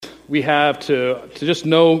we have to just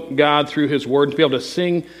know God through His Word, and to be able to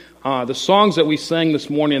sing the songs that we sang this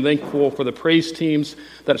morning. And thankful for the praise teams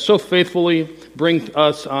that so faithfully bring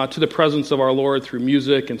us to the presence of our Lord through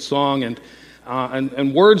music and song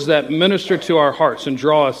and words that minister to our hearts and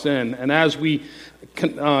draw us in. And as we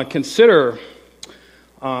consider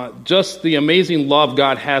just the amazing love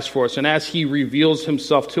God has for us, and as He reveals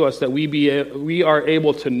Himself to us, that we are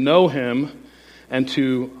able to know Him and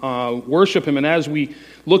to worship Him. And as we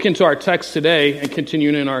look into our text today and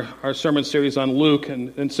continuing in our sermon series on Luke,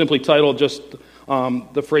 and simply titled just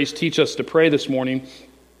the phrase, "Teach us to pray" this morning,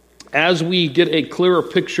 as we get a clearer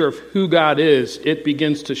picture of who God is, it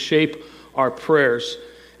begins to shape our prayers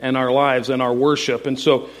and our lives and our worship. And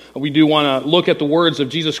so we do want to look at the words of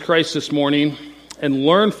Jesus Christ this morning and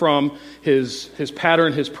learn from his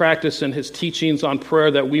pattern, His practice, and His teachings on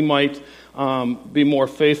prayer, that we might be more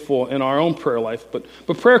faithful in our own prayer life. But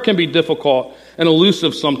prayer can be difficult and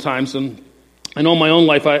elusive sometimes. And I know in my own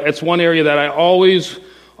life, it's one area that I always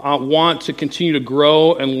want to continue to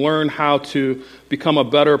grow and learn how to become a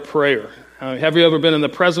better prayer. Have you ever been in the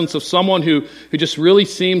presence of someone who just really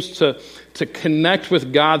seems to connect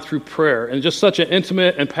with God through prayer in just such an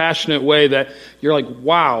intimate and passionate way that you're like,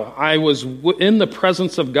 wow, I was in the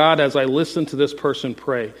presence of God as I listened to this person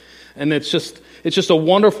pray. And it's just a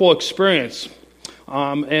wonderful experience.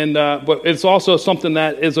 But it's also something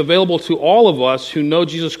that is available to all of us who know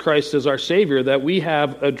Jesus Christ as our Savior, that we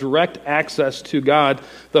have a direct access to God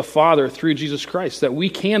the Father through Jesus Christ, that we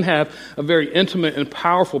can have a very intimate and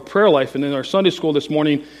powerful prayer life. And in our Sunday school this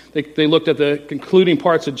morning, they looked at the concluding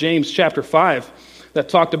parts of James chapter 5 that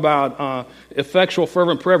talked about effectual,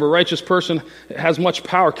 fervent prayer of a righteous person has much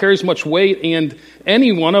power, carries much weight, and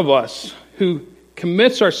any one of us who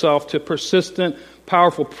commits ourselves to persistent,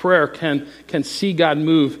 powerful prayer can see God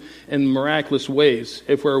move in miraculous ways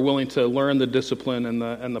if we're willing to learn the discipline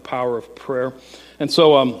and the power of prayer. And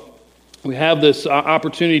so we have this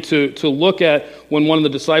opportunity to look at when one of the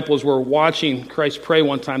disciples were watching Christ pray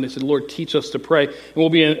one time. They said, "Lord, teach us to pray." And we'll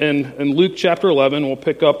be in Luke chapter 11. We'll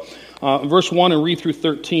pick up verse 1 and read through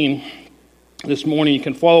 13 this morning. You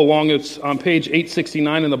can follow along. It's on page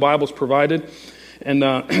 869 in the Bibles provided.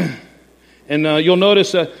 And you'll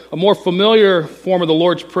notice a more familiar form of the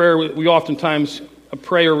Lord's Prayer we oftentimes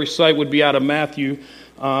pray or recite would be out of Matthew,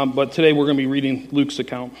 but today we're going to be reading Luke's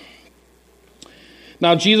account.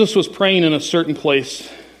 "Now Jesus was praying in a certain place,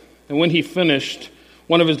 and when He finished,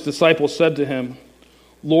 one of His disciples said to Him,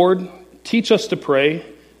 'Lord, teach us to pray,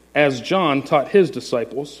 as John taught his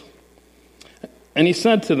disciples.' And He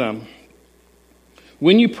said to them,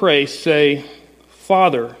 'When you pray, say,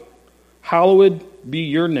 Father, hallowed be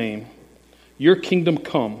your name. Your kingdom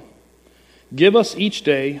come. Give us each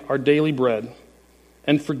day our daily bread,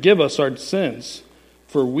 and forgive us our sins,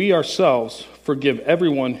 for we ourselves forgive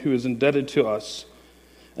everyone who is indebted to us,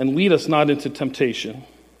 and lead us not into temptation.'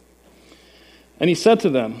 And He said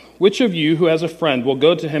to them, 'Which of you who has a friend will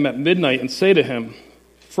go to him at midnight and say to him,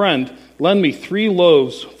 Friend, lend me 3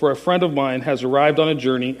 loaves, for a friend of mine has arrived on a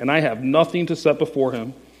journey, and I have nothing to set before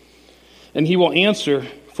him? And he will answer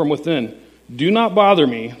from within, Do not bother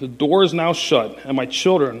me, the door is now shut, and my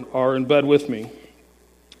children are in bed with me.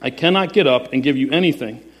 I cannot get up and give you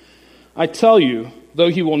anything. I tell you, though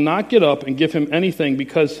he will not get up and give him anything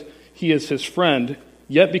because he is his friend,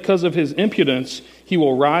 yet because of his impudence, he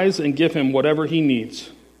will rise and give him whatever he needs.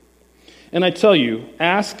 And I tell you,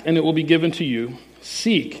 ask and it will be given to you.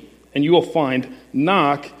 Seek and you will find.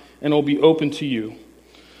 Knock and it will be open to you.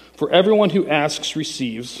 For everyone who asks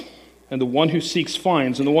receives, and the one who seeks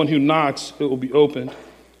finds, and the one who knocks it will be opened.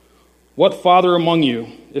 What father among you,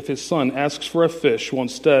 if his son asks for a fish, will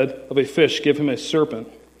instead of a fish give him a serpent?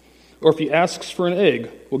 Or if he asks for an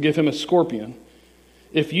egg, will give him a scorpion?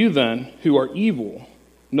 If you then, who are evil,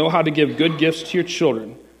 know how to give good gifts to your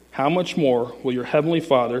children, how much more will your heavenly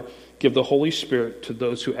Father give the Holy Spirit to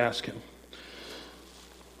those who ask Him?"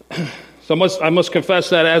 So I must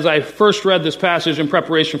confess that as I first read this passage in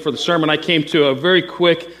preparation for the sermon, I came to a very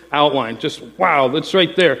quick outline. Just, wow, that's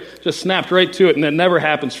right there. Just snapped right to it, and that never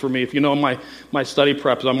happens for me. If you know my study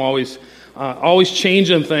preps, I'm always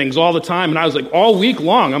changing things all the time. And I was like, all week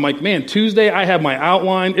long, I'm like, man, Tuesday I had my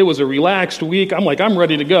outline. It was a relaxed week. I'm like, I'm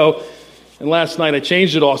ready to go. And last night I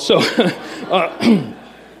changed it all. So,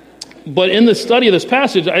 but in the study of this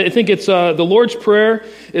passage, I think it's the Lord's Prayer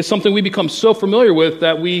is something we become so familiar with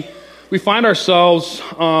that we find ourselves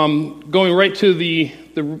going right to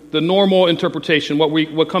the normal interpretation,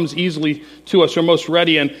 what comes easily to us or most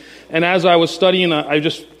ready. And as I was studying, I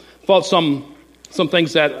just felt some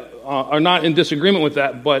things that are not in disagreement with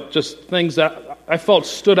that, but just things that I felt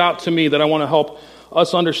stood out to me that I want to help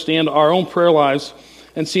us understand our own prayer lives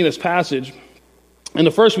and seen this passage. And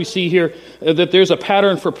the first we see here that there's a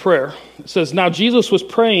pattern for prayer. It says, "Now Jesus was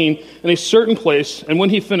praying in a certain place, and when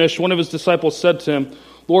he finished, one of his disciples said to him,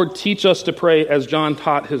 'Lord, teach us to pray as John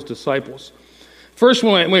taught his disciples.'" First,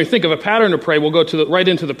 when we think of a pattern to pray, we'll go right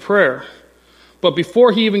into the prayer. But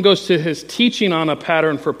before he even goes to his teaching on a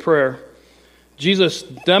pattern for prayer, Jesus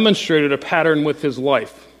demonstrated a pattern with his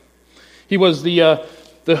life. He was the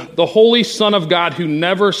holy Son of God who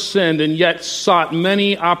never sinned and yet sought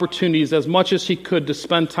many opportunities as much as he could to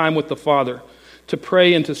spend time with the Father, to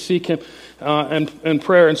pray and to seek him and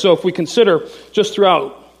prayer. And so if we consider just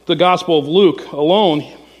throughout the Gospel of Luke alone,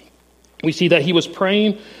 we see that he was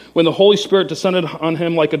praying when the Holy Spirit descended on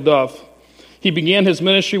him like a dove. He began his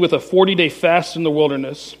ministry with a 40-day fast in the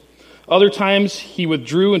wilderness. Other times he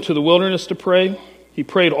withdrew into the wilderness to pray. He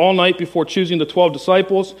prayed all night before choosing the 12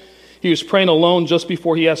 disciples. He was praying alone just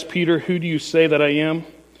before he asked Peter, "Who do you say that I am?"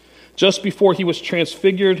 Just before he was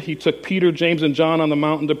transfigured, he took Peter, James, and John on the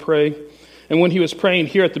mountain to pray. And when he was praying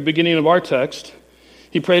here at the beginning of our text,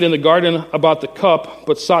 he prayed in the garden about the cup,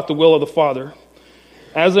 but sought the will of the Father.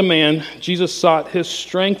 As a man, Jesus sought his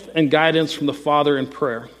strength and guidance from the Father in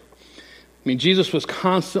prayer. I mean, Jesus was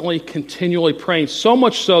constantly, continually praying, so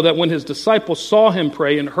much so that when his disciples saw him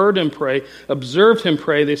pray and heard him pray, observed him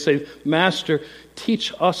pray, they say, "Master,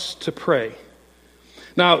 teach us to pray."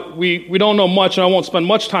 Now, we don't know much, and I won't spend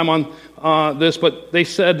much time on this, but they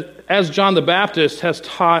said, as John the Baptist has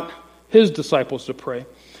taught his disciples to pray.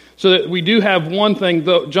 So that we do have one thing,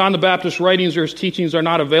 though John the Baptist's writings or his teachings are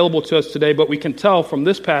not available to us today, but we can tell from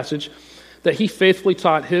this passage that he faithfully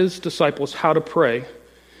taught his disciples how to pray.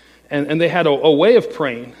 And they had a way of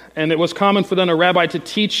praying. And it was common for then a rabbi to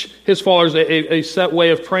teach his followers a set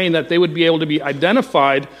way of praying that they would be able to be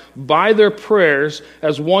identified by their prayers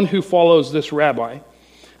as one who follows this rabbi.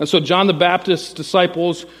 And so John the Baptist's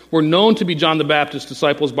disciples were known to be John the Baptist's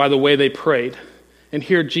disciples by the way they prayed. And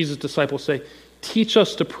here Jesus' disciples say, "Teach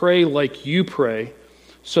us to pray like you pray,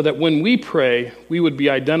 so that when we pray, we would be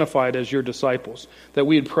identified as your disciples, that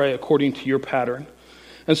we would pray according to your pattern."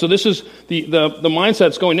 And so this is the mindset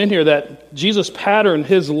that's going in here, that Jesus' pattern,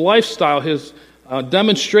 his lifestyle, his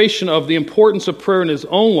demonstration of the importance of prayer in his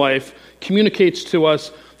own life communicates to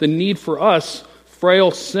us the need for us,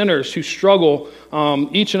 frail sinners who struggle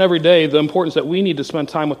each and every day, the importance that we need to spend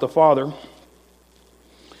time with the Father.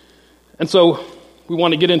 And so we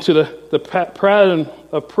want to get into the pattern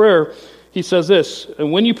of prayer. He says this,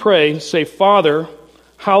 "And when you pray, say, 'Father,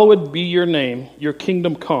 hallowed be your name, your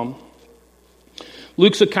kingdom come.'"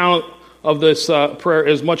 Luke's account of this prayer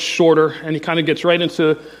is much shorter, and he kind of gets right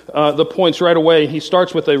into the points right away. He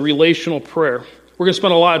starts with a relational prayer. We're going to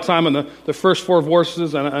spend a lot of time on the first four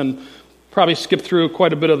verses and probably skip through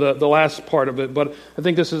quite a bit of the last part of it, but I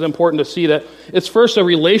think this is important to see that it's first a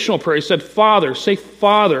relational prayer. He said, "Father," say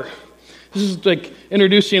 "Father." This is like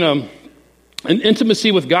introducing an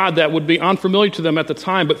intimacy with God that would be unfamiliar to them at the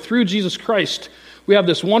time, but through Jesus Christ, we have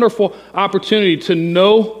this wonderful opportunity to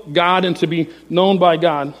know God and to be known by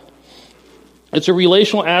God. It's a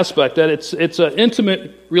relational aspect, that it's an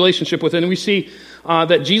intimate relationship with Him. And we see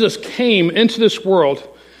that Jesus came into this world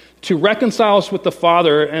to reconcile us with the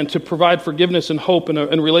Father and to provide forgiveness and hope in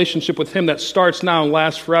a relationship with Him that starts now and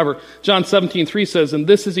lasts forever. John 17:3 says, "And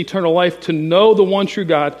this is eternal life, to know the one true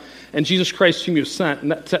God and Jesus Christ whom you sent."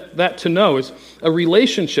 And that to know is a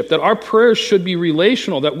relationship, that our prayers should be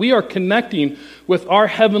relational, that we are connecting with our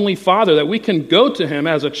Heavenly Father, that we can go to Him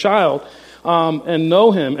as a child and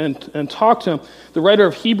know Him and talk to Him. The writer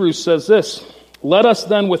of Hebrews says this, "Let us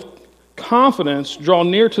then with confidence draw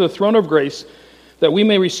near to the throne of grace, that we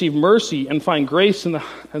may receive mercy and find grace and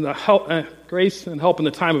help in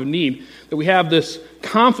the time of need." That we have this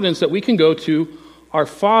confidence that we can go to our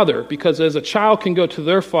Father, because as a child can go to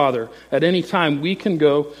their father at any time, we can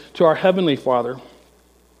go to our Heavenly Father.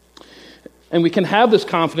 And we can have this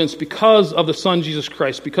confidence because of the Son, Jesus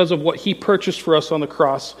Christ, because of what He purchased for us on the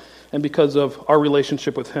cross, and because of our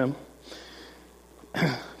relationship with Him.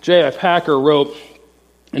 J.I. Packer wrote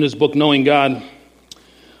in his book, Knowing God,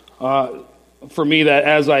 for me, that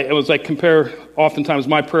as I compare oftentimes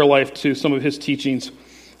my prayer life to some of his teachings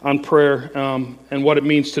on prayer and what it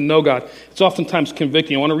means to know God, it's oftentimes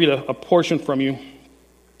convicting. I want to read a portion from you.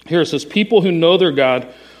 Here it says, "People who know their God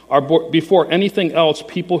are before anything else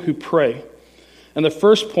people who pray. And the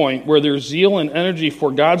first point where their zeal and energy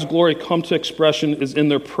for God's glory come to expression is in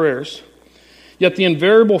their prayers. Yet the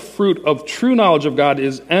invariable fruit of true knowledge of God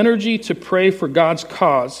is energy to pray for God's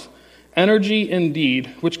cause. Energy indeed,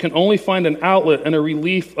 which can only find an outlet and a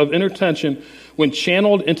relief of inner tension when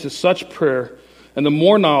channeled into such prayer, and the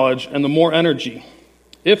more knowledge and the more energy.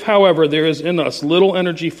 If, however, there is in us little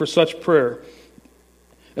energy for such prayer,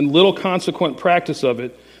 and little consequent practice of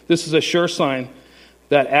it, this is a sure sign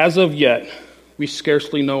that as of yet, we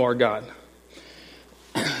scarcely know our God.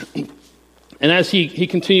 And as he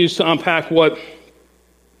continues to unpack what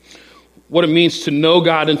it means to know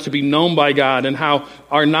God and to be known by God, and how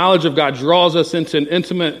our knowledge of God draws us into an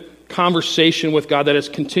intimate conversation with God that is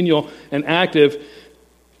continual and active,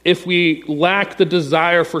 if we lack the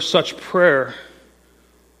desire for such prayer,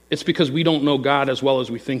 it's because we don't know God as well as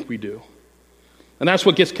we think we do. And that's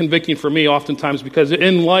what gets convicting for me oftentimes, because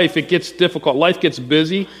in life it gets difficult. Life gets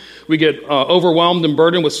busy. We get overwhelmed and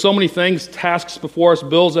burdened with so many things, tasks before us,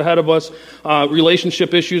 bills ahead of us,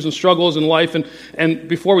 relationship issues and struggles in life. And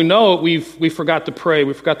before we know it, we forgot to pray.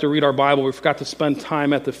 We forgot to read our Bible. We forgot to spend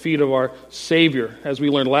time at the feet of our Savior. As we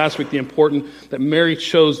learned last week, the important that Mary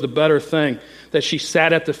chose the better thing, that she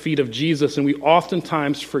sat at the feet of Jesus. And we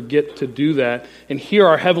oftentimes forget to do that. And here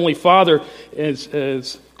our Heavenly Father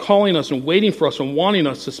is calling us and waiting for us and wanting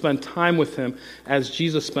us to spend time with him as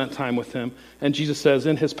Jesus spent time with him. And Jesus says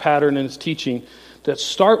in his pattern and his teaching that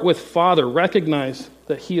start with Father, recognize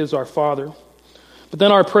that he is our Father. But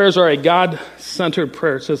then our prayers are a God-centered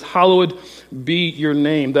prayer. It says, hallowed be your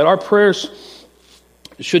name. That our prayers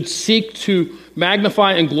should seek to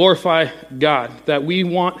magnify and glorify God. That we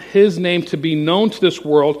want his name to be known to this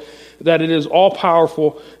world, that it is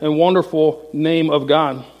all-powerful and wonderful name of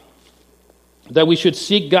God. That we should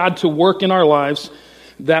seek God to work in our lives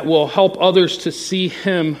that will help others to see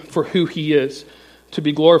him for who he is, to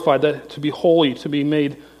be glorified, that to be holy, to be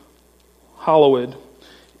made hallowed.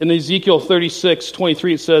 In Ezekiel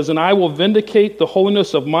 36:23 it says, and I will vindicate the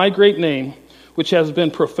holiness of my great name, which has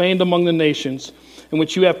been profaned among the nations, and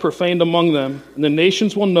which you have profaned among them. And the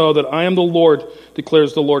nations will know that I am the Lord,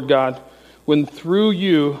 declares the Lord God, when through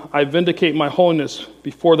you I vindicate my holiness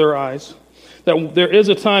before their eyes. That there is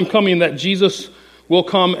a time coming that Jesus will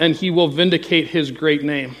come and he will vindicate his great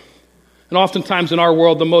name. And oftentimes in our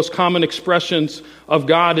world, the most common expressions of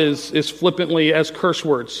God is flippantly as curse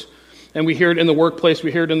words. And we hear it in the workplace,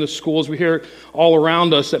 we hear it in the schools, we hear it all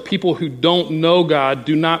around us, that people who don't know God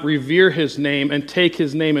do not revere his name and take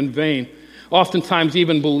his name in vain. Oftentimes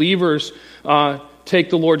even believers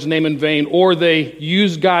take the Lord's name in vain, or they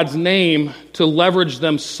use God's name to leverage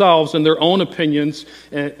themselves and their own opinions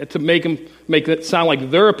to make it sound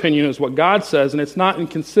like their opinion is what God says, and it's not in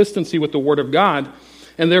consistency with the Word of God,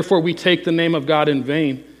 and therefore we take the name of God in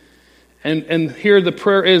vain. And here the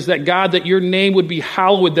prayer is that God, that your name would be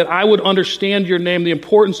hallowed, that I would understand your name, the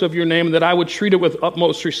importance of your name, and that I would treat it with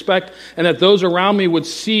utmost respect, and that those around me would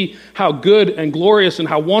see how good and glorious and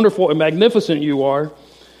how wonderful and magnificent you are.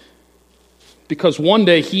 Because one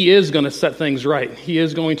day he is going to set things right. He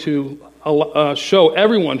is going to show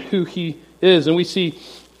everyone who he is. And we see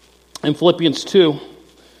in Philippians 2,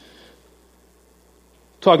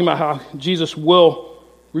 talking about how Jesus will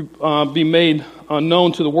be made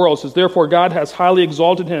known to the world. It says, therefore God has highly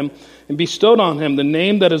exalted him and bestowed on him the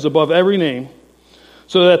name that is above every name,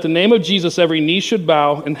 so that at the name of Jesus every knee should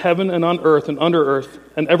bow in heaven and on earth and under earth,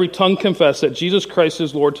 and every tongue confess that Jesus Christ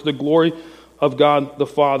is Lord, to the glory of God the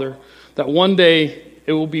Father. That one day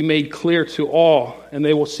it will be made clear to all, and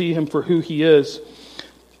they will see him for who he is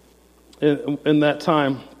in that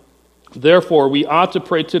time. Therefore, we ought to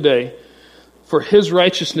pray today for his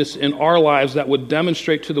righteousness in our lives that would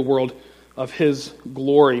demonstrate to the world of his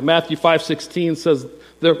glory. Matthew 5:16 says,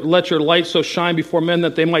 let your light so shine before men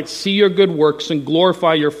that they might see your good works and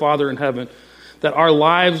glorify your Father in heaven. That our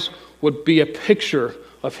lives would be a picture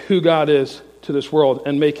of who God is to this world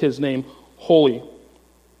and make his name holy.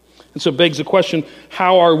 And so it begs the question,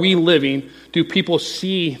 how are we living? Do people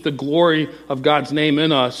see the glory of God's name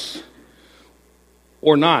in us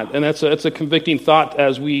or not? And that's a convicting thought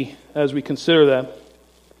as we consider that.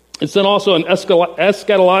 It's then also an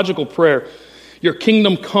eschatological prayer. Your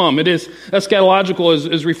kingdom come. It is eschatological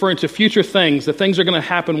is referring to future things, that things are going to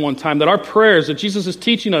happen one time. That our prayers that Jesus is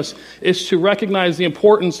teaching us is to recognize the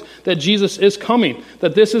importance that Jesus is coming.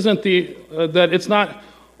 That this isn't that it's not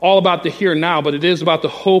all about the here and now, but it is about the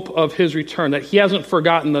hope of his return, that he hasn't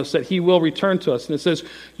forgotten us, that he will return to us. And it says,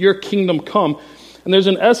 your kingdom come. And there's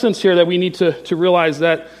an essence here that we need to realize,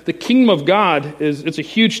 that the kingdom of God it's a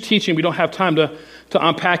huge teaching. We don't have time to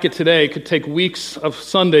unpack it today. It could take weeks of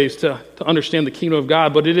Sundays to understand the kingdom of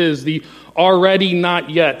God, but it is the already not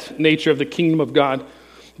yet nature of the kingdom of God.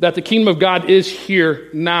 That the kingdom of God is here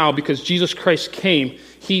now because Jesus Christ came.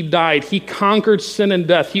 He died. He conquered sin and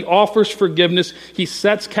death. He offers forgiveness. He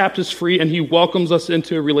sets captives free, and he welcomes us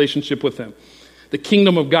into a relationship with him. The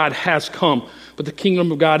kingdom of God has come, but the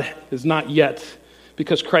kingdom of God is not yet,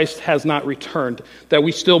 because Christ has not returned, that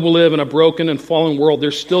we still live in a broken and fallen world.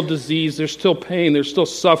 There's still disease, there's still pain, there's still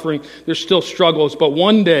suffering, there's still struggles, but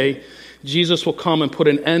one day Jesus will come and put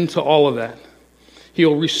an end to all of that. He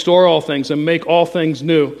will restore all things and make all things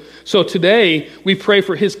new. So today, we pray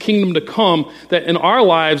for his kingdom to come, that in our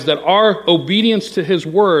lives, that our obedience to his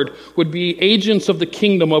word would be agents of the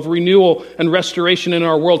kingdom of renewal and restoration in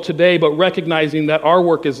our world today, but recognizing that our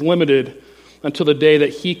work is limited until the day that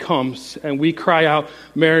he comes. And we cry out,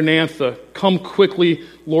 Maranatha, come quickly,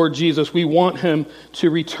 Lord Jesus. We want him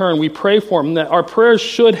to return. We pray for him, that our prayers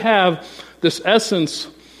should have this essence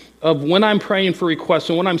of when I'm praying for requests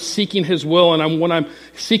and when I'm seeking his will and when I'm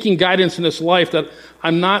seeking guidance in this life, that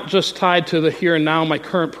I'm not just tied to the here and now, my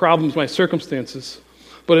current problems, my circumstances,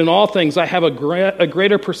 but in all things I have a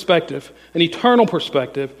greater perspective, an eternal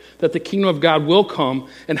perspective, that the kingdom of God will come.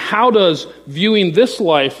 And how does viewing this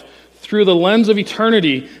life through the lens of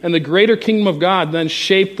eternity and the greater kingdom of God then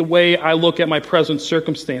shape the way I look at my present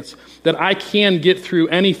circumstance? That I can get through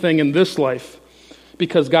anything in this life,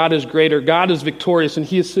 because God is greater, God is victorious, and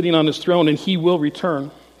he is sitting on his throne, and he will return.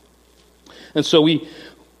 And so we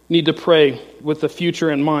need to pray with the future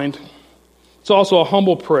in mind. It's also a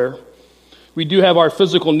humble prayer. We do have our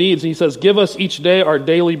physical needs. He says, give us each day our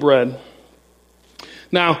daily bread.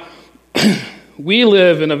 Now, we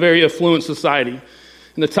live in a very affluent society,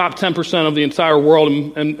 in the top 10% of the entire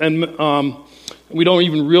world, and we don't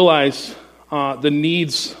even realize the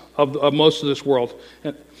needs of most of this world.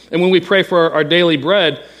 And when we pray for our daily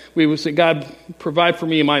bread, we would say, God, provide for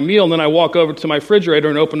me my meal. And then I walk over to my refrigerator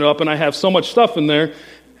and open it up, and I have so much stuff in there.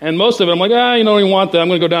 And most of it, I'm like, you don't even want that. I'm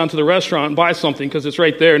going to go down to the restaurant and buy something because it's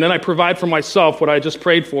right there. And then I provide for myself what I just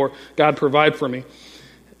prayed for. God, provide for me.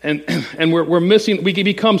 And we're missing, we can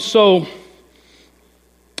become so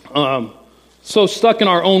stuck in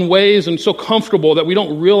our own ways and so comfortable that we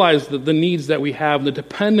don't realize the needs that we have, the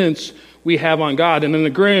dependence we have on God. And in the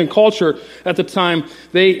agrarian culture at the time,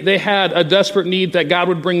 they had a desperate need that God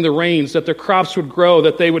would bring the rains, that their crops would grow,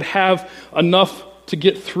 that they would have enough to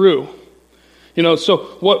get through. So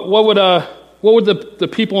what would the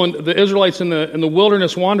people, the Israelites in the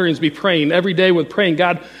wilderness wanderings be praying every day? With praying,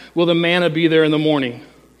 God, will the manna be there in the morning?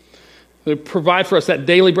 They provide for us that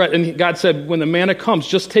daily bread. And God said, when the manna comes,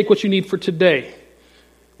 just take what you need for today.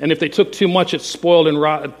 And if they took too much, it's spoiled and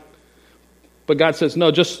rotted. But God says,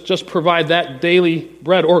 no, just provide that daily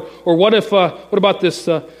bread. Or what about this?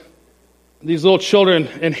 These little children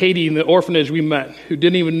in Haiti in the orphanage we met, who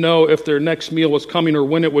didn't even know if their next meal was coming or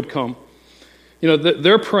when it would come.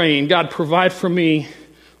 They're praying, God, provide for me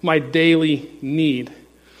my daily need.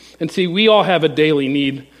 And see, we all have a daily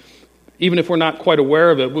need, even if we're not quite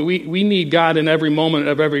aware of it. But we need God in every moment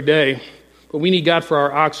of every day. But we need God for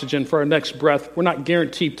our oxygen, for our next breath. We're not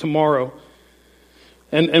guaranteed tomorrow.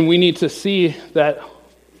 And we need to see that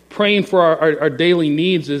praying for our daily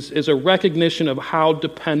needs is a recognition of how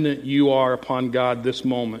dependent you are upon God this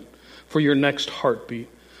moment, for your next heartbeat,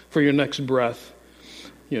 for your next breath.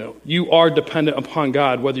 You are dependent upon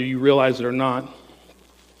God, whether you realize it or not.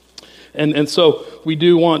 And so we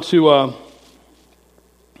do want to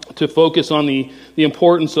focus on the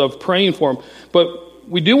importance of praying for Him. But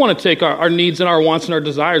we do want to take our needs and our wants and our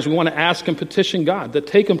desires. We want to ask and petition God to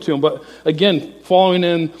take them to Him. But again, following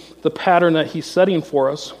in the pattern that He's setting for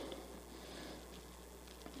us.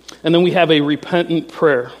 And then we have a repentant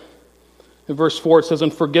prayer. In verse 4 it says,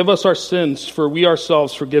 and forgive us our sins, for we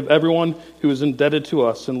ourselves forgive everyone who is indebted to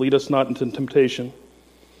us, and lead us not into temptation.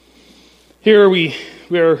 Here we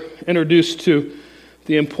are introduced to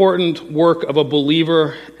the important work of a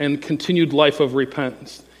believer and continued life of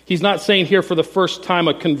repentance. He's not saying here for the first time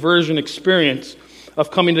a conversion experience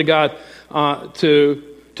of coming to God to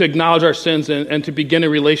acknowledge our sins and to begin a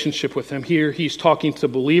relationship with Him. Here he's talking to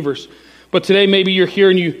believers. But today maybe you're here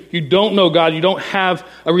and you don't know God, you don't have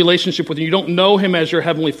a relationship with Him, you don't know Him as your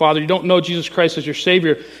Heavenly Father, you don't know Jesus Christ as your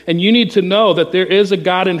Savior, and you need to know that there is a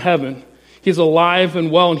God in heaven. He's alive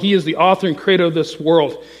and well, and He is the author and creator of this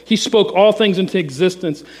world. He spoke all things into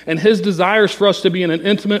existence, and His desire is for us to be in an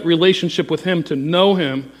intimate relationship with Him, to know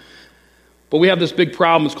Him. But we have this big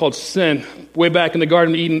problem. It's called sin. Way back in the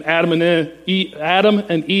Garden of Eden, Adam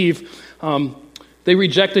and Eve, they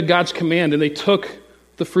rejected God's command, and they took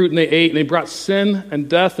the fruit and they ate, and they brought sin and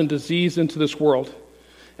death and disease into this world.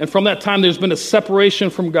 And from that time, there's been a separation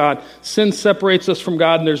from God. Sin separates us from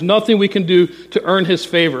God, and there's nothing we can do to earn His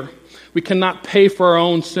favor. We cannot pay for our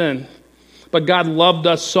own sin. But God loved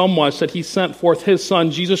us so much that He sent forth His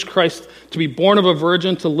Son, Jesus Christ, to be born of a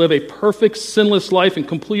virgin, to live a perfect, sinless life in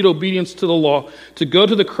complete obedience to the law, to go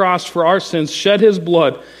to the cross for our sins, shed His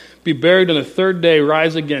blood, be buried, and the third day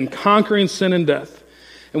rise again, conquering sin and death.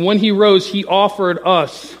 And when he rose, he offered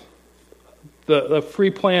us the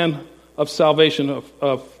free plan of salvation,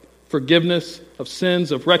 of forgiveness of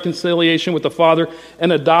sins, of reconciliation with the Father,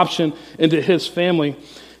 and adoption into his family.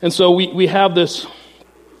 And so we have this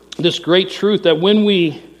great truth that when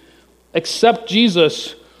we accept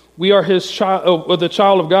Jesus, we are his child, the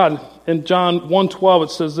child of God. In John 1:12 it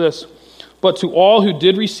says this, "But to all who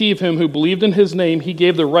did receive him, who believed in his name, he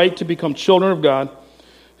gave the right to become children of God,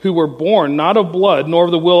 who were born not of blood, nor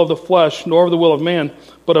of the will of the flesh, nor of the will of man,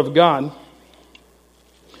 but of God."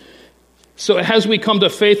 So as we come to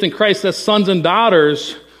faith in Christ as sons and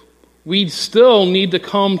daughters, we still need to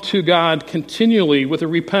come to God continually with a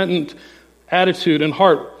repentant attitude and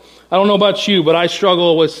heart. I don't know about you, but I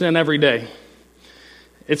struggle with sin every day.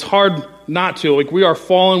 It's hard not to. Like, we are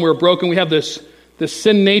fallen, we're broken, we have this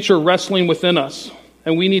sin nature wrestling within us.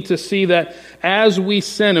 And we need to see that as we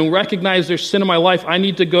sin and recognize there's sin in my life, I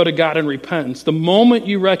need to go to God in repentance. The moment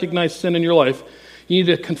you recognize sin in your life, you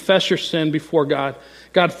need to confess your sin before God.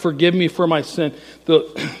 God, forgive me for my sin.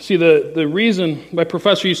 The reason, my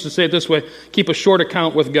professor used to say it this way, keep a short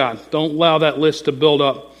account with God. Don't allow that list to build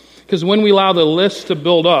up. Because when we allow the list to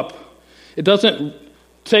build up, it doesn't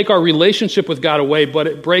take our relationship with God away, but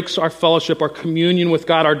it breaks our fellowship, our communion with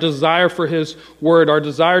God, our desire for his word, our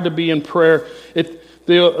desire to be in prayer.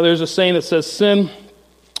 There's a saying that says, sin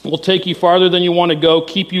will take you farther than you want to go,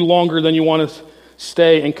 keep you longer than you want to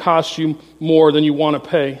stay, and cost you more than you want to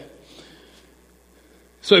pay.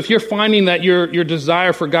 So if you're finding that your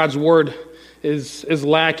desire for God's word is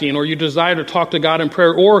lacking, or your desire to talk to God in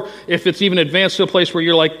prayer, or if it's even advanced to a place where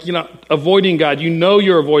you're avoiding God,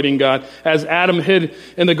 you're avoiding God, as Adam hid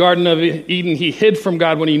in the Garden of Eden, he hid from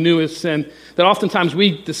God when he knew his sin, that oftentimes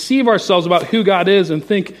we deceive ourselves about who God is and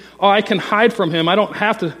think, oh, I can hide from him, I don't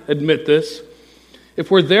have to admit this.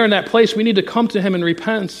 If we're there in that place, we need to come to him in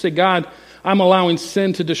repentance, say, God, I'm allowing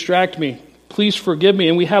sin to distract me, please forgive me.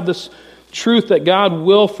 And we have this truth that God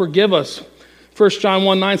will forgive us. 1 John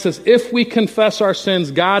 1:9 says, if we confess our sins,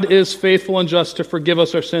 God is faithful and just to forgive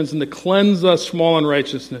us our sins and to cleanse us from all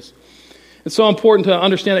unrighteousness. It's so important to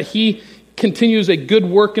understand that he continues a good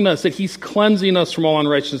work in us, that he's cleansing us from all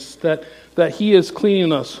unrighteousness, that he is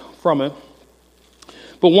cleaning us from it.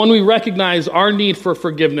 But when we recognize our need for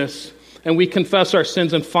forgiveness and we confess our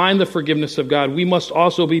sins and find the forgiveness of God, we must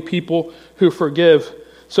also be people who forgive.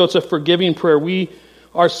 So it's a forgiving prayer. We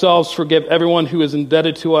ourselves forgive everyone who is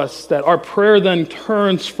indebted to us, that our prayer then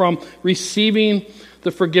turns from receiving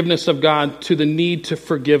the forgiveness of God to the need to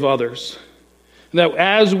forgive others. And that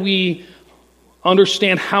as we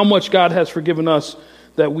understand how much God has forgiven us,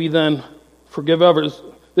 that we then forgive others.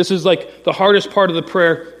 This is like the hardest part of the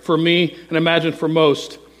prayer for me, and imagine for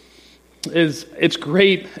most, is it's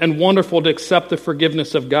great and wonderful to accept the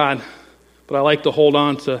forgiveness of God, but I like to hold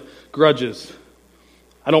on to grudges.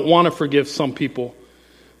 I don't want to forgive some people.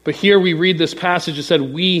 But here we read this passage that said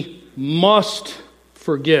we must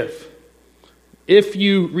forgive. If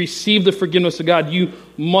you receive the forgiveness of God, you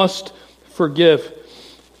must forgive.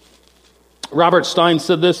 Robert Stein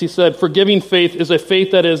said this, he said, forgiving faith is a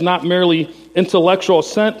faith that is not merely intellectual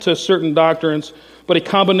assent to certain doctrines, but a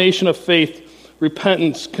combination of faith,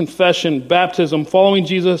 repentance, confession, baptism, following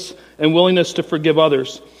Jesus, and willingness to forgive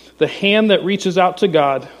others. The hand that reaches out to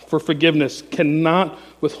God for forgiveness cannot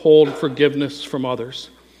withhold forgiveness from others.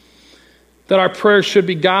 That our prayer should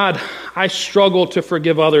be, God, I struggle to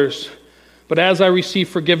forgive others, but as I receive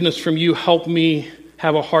forgiveness from you, help me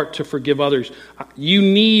have a heart to forgive others. You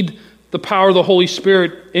need the power of the Holy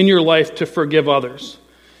Spirit in your life to forgive others.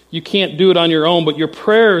 You can't do it on your own, but your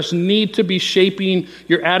prayers need to be shaping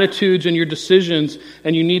your attitudes and your decisions,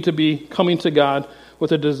 and you need to be coming to God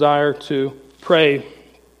with a desire to pray.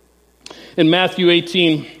 In Matthew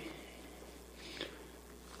 18,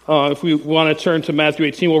 if we want to turn to Matthew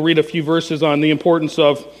 18, we'll read a few verses on the importance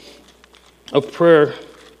of prayer.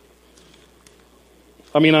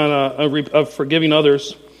 Of forgiving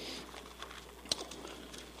others.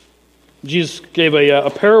 Jesus gave a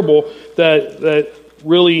parable that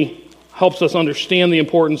really helps us understand the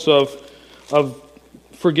importance of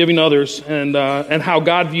forgiving others and how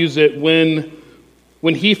God views it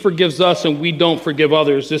when he forgives us and we don't forgive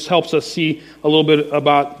others. This helps us see a little bit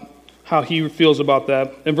about how he feels about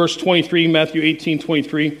that. In verse 23, Matthew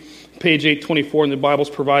 18:23, page 824 in the Bible's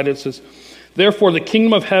provided, it says, therefore the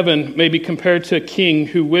kingdom of heaven may be compared to a king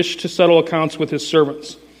who wished to settle accounts with his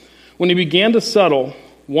servants. When he began to settle,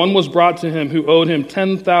 one was brought to him who owed him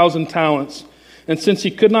 10,000 talents. And since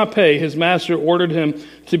he could not pay, his master ordered him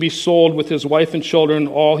to be sold with his wife and children,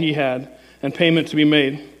 all he had, and payment to be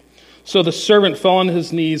made. So the servant fell on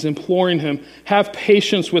his knees, imploring him, have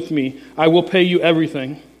patience with me, I will pay you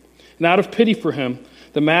everything. And out of pity for him,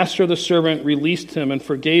 The master of the servant released him and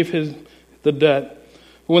forgave the debt.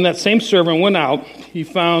 But when that same servant went out, he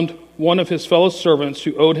found one of his fellow servants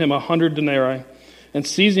who owed him 100 denarii. And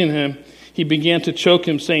seizing him, he began to choke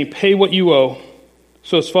him, saying, "Pay what you owe."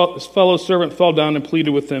 So his fellow servant fell down and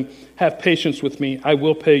pleaded with him, "Have patience with me, I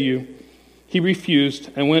will pay you." He refused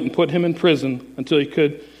and went and put him in prison until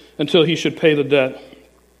he should pay the debt.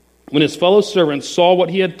 When his fellow servants saw what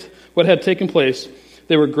had taken place,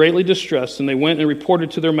 they were greatly distressed, and they went and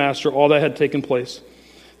reported to their master all that had taken place.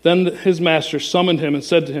 Then his master summoned him and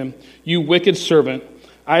said to him, "You wicked servant,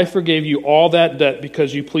 I forgave you all that debt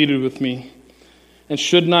because you pleaded with me. And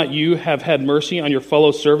should not you have had mercy on your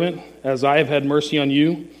fellow servant, as I have had mercy on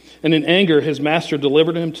you?" And in anger his master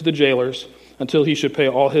delivered him to the jailers until he should pay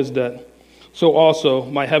all his debt. So also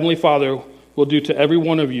my heavenly Father will do to every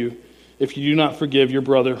one of you if you do not forgive your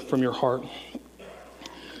brother from your heart.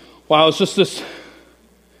 Wow, it's just this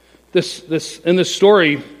in this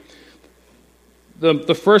story,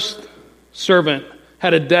 the first servant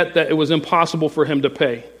had a debt that it was impossible for him to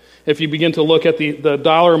pay. If you begin to look at the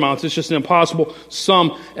dollar amounts, it's just an impossible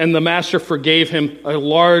sum, and the master forgave him a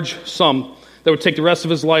large sum that would take the rest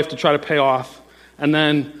of his life to try to pay off. And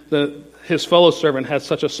then his fellow servant had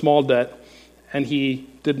such a small debt, and he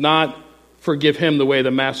did not forgive him the way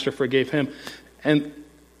the master forgave him. And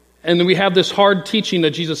then we have this hard teaching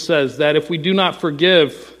that Jesus says that if we do not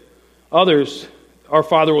forgive others, our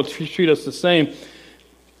Father will treat us the same.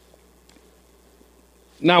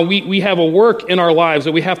 Now, we have a work in our lives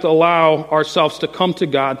that we have to allow ourselves to come to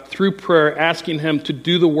God through prayer, asking Him to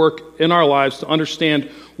do the work in our lives to understand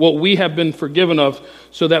what we have been forgiven of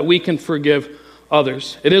so that we can forgive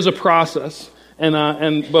others. It is a process,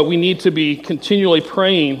 but we need to be continually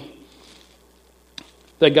praying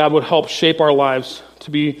that God would help shape our lives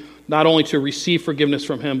to be not only to receive forgiveness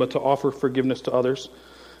from Him, but to offer forgiveness to others.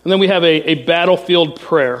 And then we have a battlefield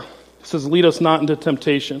prayer. It says, "Lead us not into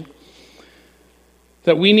temptation."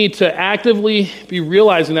 That we need to actively be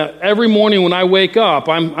realizing that every morning when I wake up,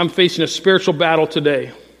 I'm facing a spiritual battle today.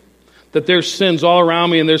 That there's sins all around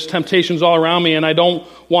me and there's temptations all around me, and I don't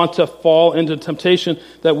want to fall into temptation.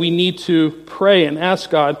 That we need to pray and ask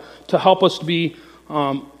God to help us to be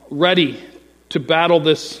ready to battle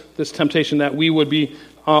this temptation, that we would be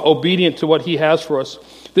obedient to what He has for us.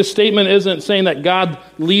 This statement isn't saying that God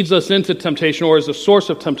leads us into temptation or is a source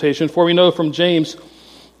of temptation, for we know from James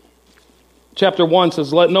Chapter 1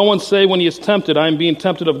 says, "Let no one say when he is tempted, I am being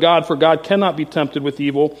tempted of God, for God cannot be tempted with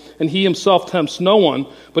evil, and He Himself tempts no one.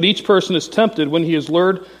 But each person is tempted when he is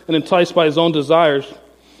lured and enticed by his own desires.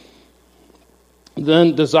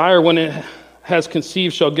 Then desire, when it has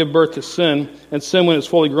conceived, shall give birth to sin, and sin, when it is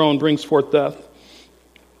fully grown, brings forth death."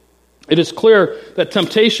 It is clear that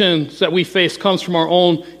temptations that we face comes from our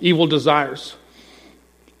own evil desires.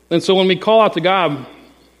 And so when we call out to God,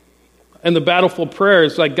 and the battlefield prayer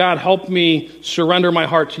is like, "God, help me surrender my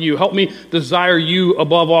heart to you. Help me desire you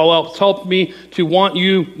above all else. Help me to want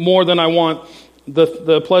you more than I want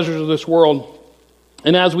the pleasures of this world."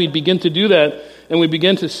 And as we begin to do that, and we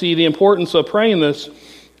begin to see the importance of praying this,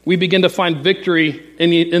 we begin to find victory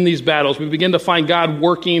in these battles. We begin to find God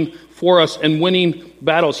working for us and winning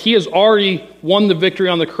battles. He has already won the victory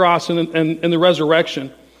on the cross and the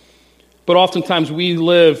resurrection. But oftentimes we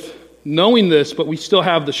live knowing this, but we still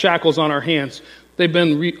have the shackles on our hands. They've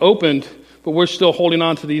been reopened, but we're still holding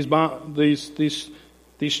on to these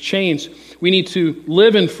chains. We need to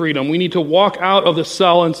live in freedom. We need to walk out of the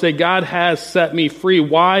cell and say, "God has set me free.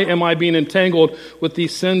 Why am I being entangled with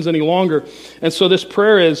these sins any longer?" And so this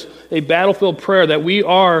prayer is a battlefield prayer, that we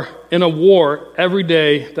are in a war every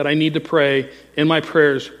day, that I need to pray in my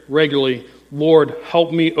prayers regularly. "Lord,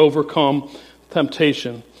 help me overcome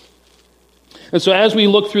temptation." And so as we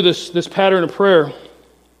look through this pattern of prayer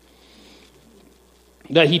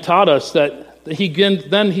that He taught us, that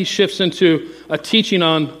he shifts into a teaching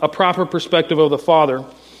on a proper perspective of the Father,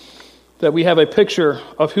 that we have a picture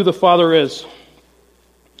of who the Father is.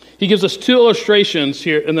 He gives us two illustrations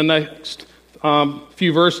here in the next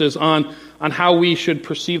few verses on how we should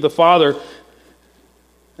perceive the Father.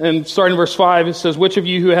 And starting in verse 5, it says, "Which of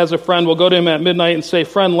you who has a friend will go to him at midnight and say,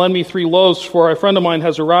 'Friend, lend me 3 loaves, for a friend of mine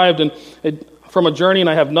has arrived from a journey, and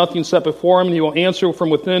I have nothing set before him?' And he will answer from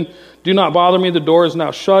within, 'Do not bother me, the door is now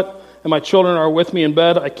shut, and my children are with me in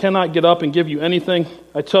bed. I cannot get up and give you anything.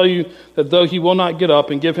 I tell you that though he will not get up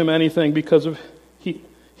and give him anything because of he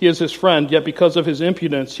is his friend, yet because of his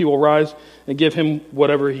impudence he will rise and give him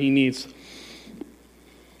whatever he needs.'"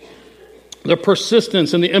 The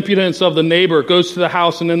persistence and the impudence of the neighbor goes to the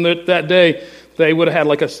house, and in that day they would have had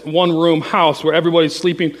like a one-room house where everybody's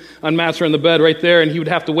sleeping on mats or in the bed right there, and he would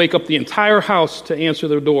have to wake up the entire house to answer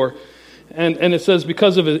their door. And it says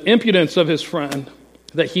because of the impudence of his friend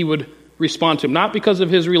that he would respond to him. Not because of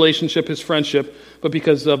his relationship, his friendship, but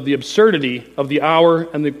because of the absurdity of the hour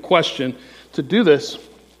and the question to do this.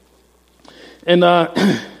 And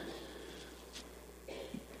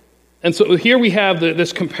and so here we have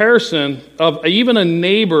this comparison of even a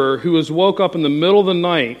neighbor who is woke up in the middle of the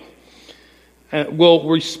night will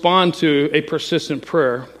respond to a persistent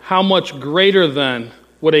prayer. How much greater then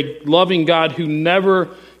would a loving God who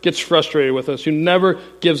never gets frustrated with us, who never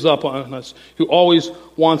gives up on us, who always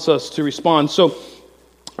wants us to respond. So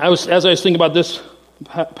as I was thinking about this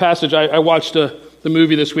passage, I watched the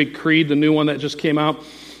movie this week, Creed, the new one that just came out.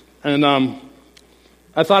 And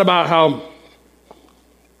I thought about how,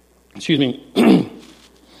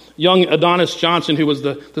 young Adonis Johnson, who was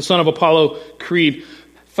the son of Apollo Creed,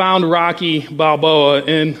 found Rocky Balboa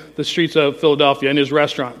in the streets of Philadelphia in his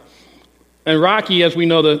restaurant. And Rocky, as we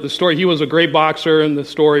know the story, he was a great boxer in the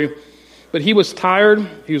story, but he was tired,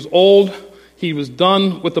 he was old, he was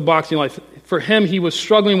done with the boxing life. For him, he was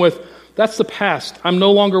struggling with, that's the past. I'm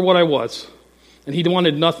no longer what I was. And he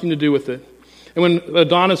wanted nothing to do with it. And when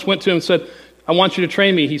Adonis went to him and said, I want you to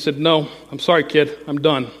train me, he said, no, I'm sorry, kid, I'm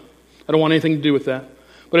done. I don't want anything to do with that.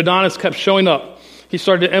 But Adonis kept showing up. He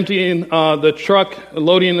started emptying the truck,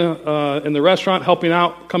 loading in the restaurant, helping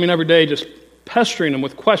out, coming every day, just pestering him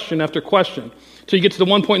with question after question. So you get to the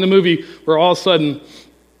one point in the movie where all of a sudden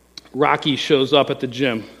Rocky shows up at the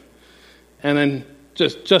gym. And then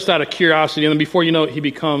just out of curiosity, and then before you know it, he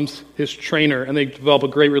becomes his trainer, and they develop a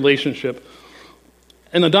great relationship.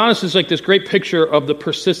 And Adonis is like this great picture of the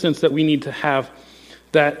persistence that we need to have,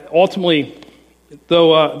 that ultimately,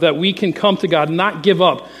 though that we can come to God, not give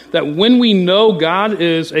up, that when we know God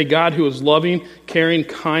is a God who is loving, caring,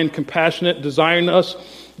 kind, compassionate, desiring us,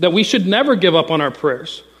 that we should never give up on our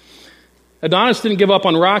prayers. Adonis didn't give up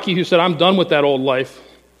on Rocky, who said, I'm done with that old life.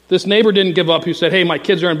 This neighbor didn't give up, who said, hey, my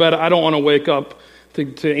kids are in bed, I don't want to wake up to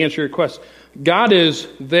answer your request. God is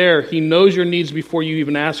there. He knows your needs before you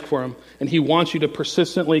even ask for him, and he wants you to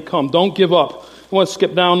persistently come. Don't give up. I want to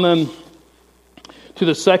skip down then to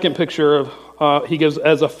the second picture of he gives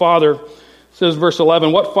as a father. It says, verse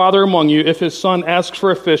 11, what father among you, if his son asks for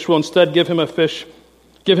a fish, will instead give him a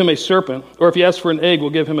serpent? Or if he asks for an egg, will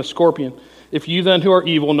give him a scorpion? If you then who are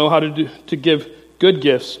evil know how to give good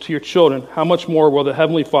gifts to your children, how much more will the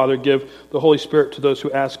Heavenly Father give the Holy Spirit to those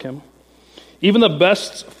who ask him? Even the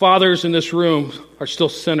best fathers in this room are still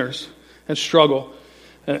sinners and struggle.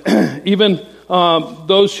 Even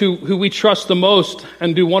those who we trust the most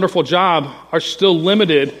and do a wonderful job are still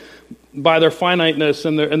limited by their finiteness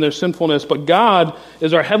and their sinfulness. But God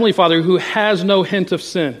is our Heavenly Father who has no hint of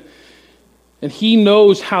sin. And he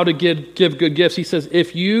knows how to give good gifts. He says,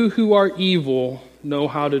 if you who are evil know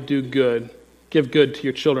how to do good, give good to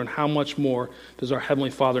your children, how much more does our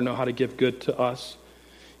Heavenly Father know how to give good to us?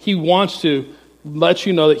 He wants to let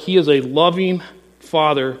you know that he is a loving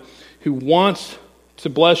Father who wants to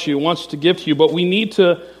bless you, wants to give to you, but we need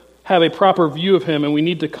to have a proper view of him, and we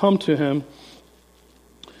need to come to him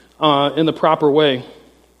in the proper way.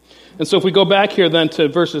 And so if we go back here then to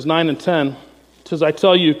verses 9 and 10, it says, I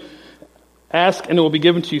tell you, ask and it will be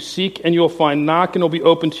given to you, seek and you will find, knock and it will be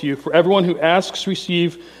open to you. For everyone who asks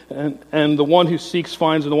receives, and the one who seeks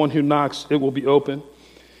finds, and the one who knocks it will be open.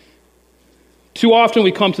 Too often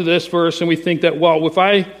we come to this verse and we think that, well, if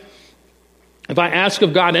I ask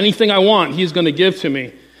of God anything I want, he's going to give to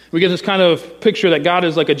me. We get this kind of picture that God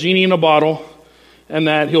is like a genie in a bottle and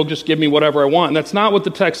that he'll just give me whatever I want. And that's not what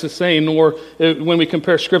the text is saying, nor when we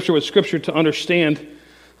compare Scripture with Scripture to understand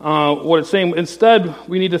what it's saying. Instead,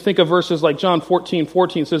 we need to think of verses like John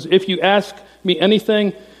 14:14 says, if you ask me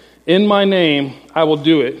anything in my name, I will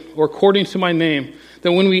do it, or according to my name.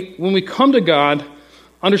 Then when we come to God,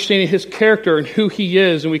 understanding his character and who he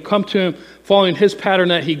is, and we come to him following his pattern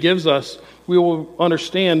that he gives us, we will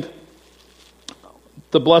understand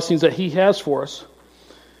the blessings that he has for us.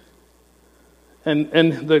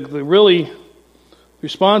 And the really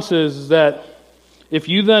response is that if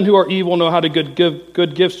you then who are evil know how to give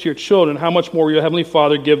good gifts to your children, how much more will your Heavenly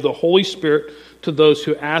Father give the Holy Spirit to those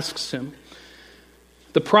who asks him?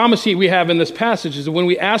 The promise we have in this passage is that when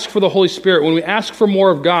we ask for the Holy Spirit, when we ask for more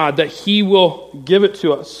of God, that he will give it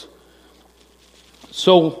to us.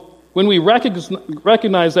 So when we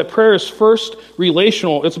recognize that prayer is first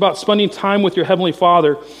relational, it's about spending time with your Heavenly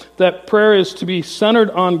Father, that prayer is to be centered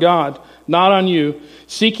on God, not on you,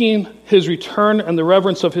 seeking his return and the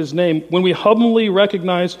reverence of his name. When we humbly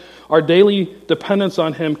recognize our daily dependence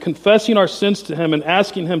on him, confessing our sins to him and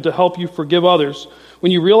asking him to help you forgive others,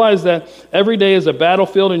 when you realize that every day is a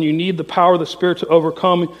battlefield and you need the power of the Spirit to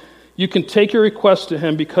overcome, You can take your request to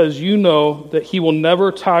him because you know that he will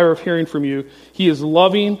never tire of hearing from you. He is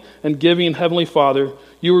loving and giving Heavenly Father.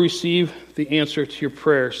 You will receive the answer to your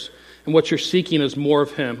prayers. And what you're seeking is more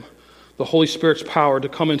of him. The Holy Spirit's power to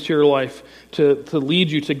come into your life, to lead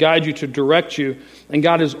you, to guide you, to direct you. And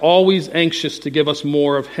God is always anxious to give us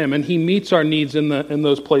more of him. And he meets our needs in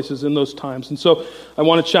those places, in those times. And so I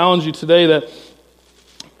want to challenge you today that,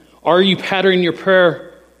 are you patterning your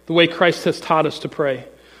prayer the way Christ has taught us to pray?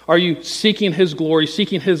 Are you seeking his glory,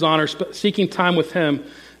 seeking his honor, seeking time with him,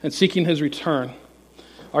 and seeking his return?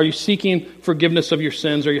 Are you seeking forgiveness of your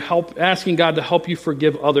sins? Are you asking God to help you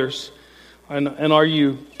forgive others? And are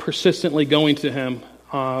you persistently going to him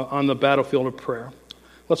on the battlefield of prayer?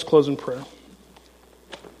 Let's close in prayer.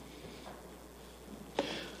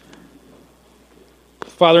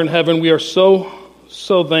 Father in heaven, we are so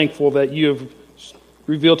thankful that you have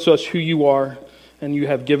revealed to us who you are, and you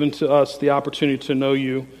have given to us the opportunity to know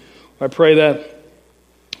you. I pray that,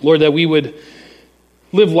 Lord, that we would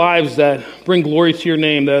live lives that bring glory to your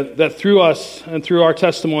name, that through us and through our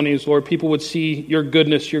testimonies, Lord, people would see your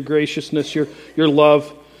goodness, your graciousness, your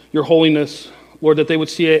love, your holiness. Lord, that they would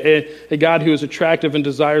see a God who is attractive and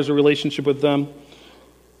desires a relationship with them.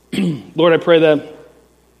 Lord, I pray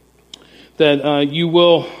that you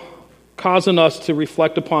will cause in us to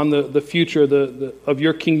reflect upon the future of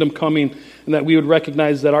your kingdom coming, and that we would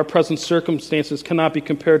recognize that our present circumstances cannot be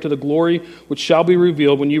compared to the glory which shall be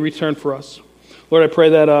revealed when you return for us. Lord, I pray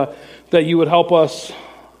that you would help us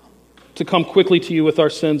to come quickly to you with our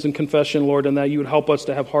sins and confession, Lord, and that you would help us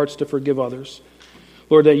to have hearts to forgive others.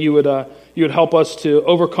 Lord, that you would help us to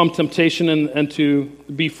overcome temptation and to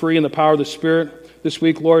be free in the power of the Spirit this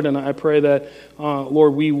week, Lord. And I pray that,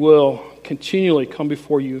 Lord, we will continually come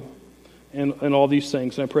before you in all these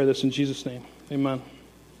things. And I pray this in Jesus' name. Amen.